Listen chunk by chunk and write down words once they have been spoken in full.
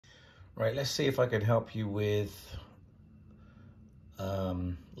Right, let's see if I can help you with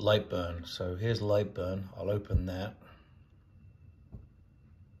Lightburn. So here's Lightburn. I'll open that.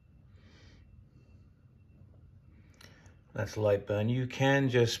 That's Lightburn. You can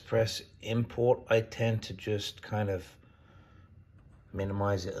just press import. I tend to just kind of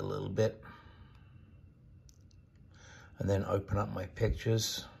minimize it a little bit and then open up my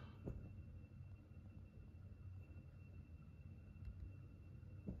pictures.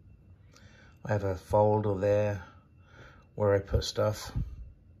 I have a folder there where I put stuff,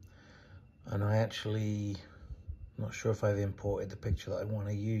 and I actually not sure if I've imported the picture that I want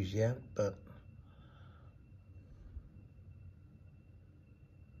to use yet, but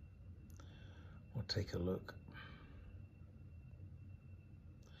we'll take a look.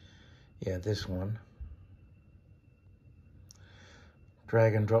 Yeah, this one.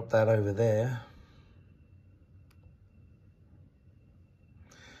 Drag and drop that over there.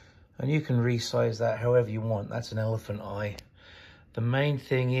 And you can resize that however you want. That's an elephant eye. The main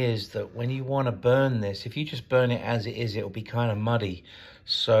thing is that when you want to burn this, if you just burn it as it is, it'll be kind of muddy.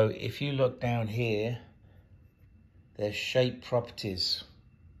 So if you look down here, there's shape properties.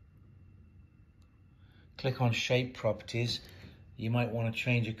 Click on shape properties. You might want to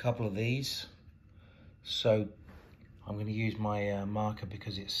change a couple of these. So I'm going to use my marker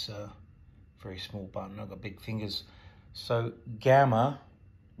because it's a very small button. I've got big fingers. So gamma,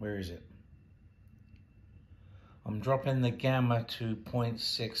 where is it? I'm dropping the gamma to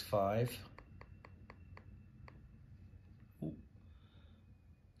 0.65.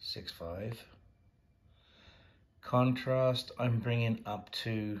 65. Contrast, I'm bringing up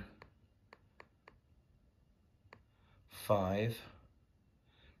to 5.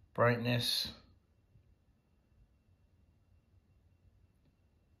 Brightness,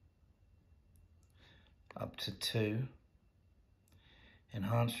 up to 2.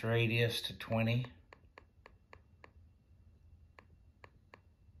 Enhanced radius to 20.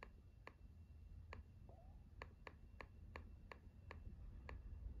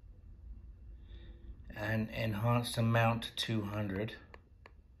 And enhanced amount to 200.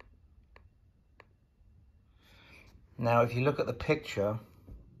 Now, if you look at the picture,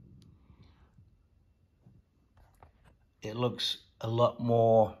 it looks a lot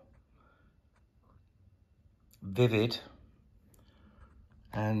more vivid.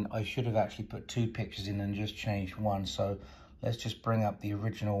 And I should have actually put 2 pictures in and just changed one. So let's just bring up the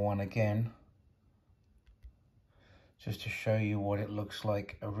original one again, just to show you what it looks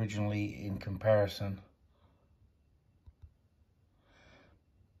like originally in comparison.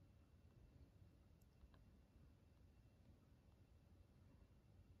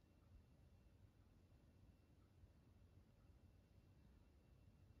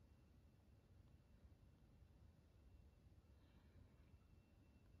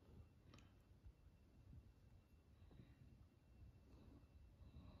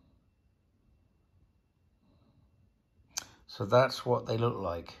 So that's what they look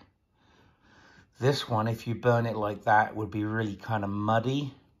like. This one, if you burn it like that, would be really kind of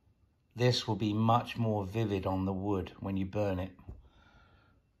muddy. This will be much more vivid on the wood when you burn it.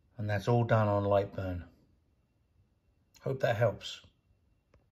 And that's all done on Lightburn. Hope that helps.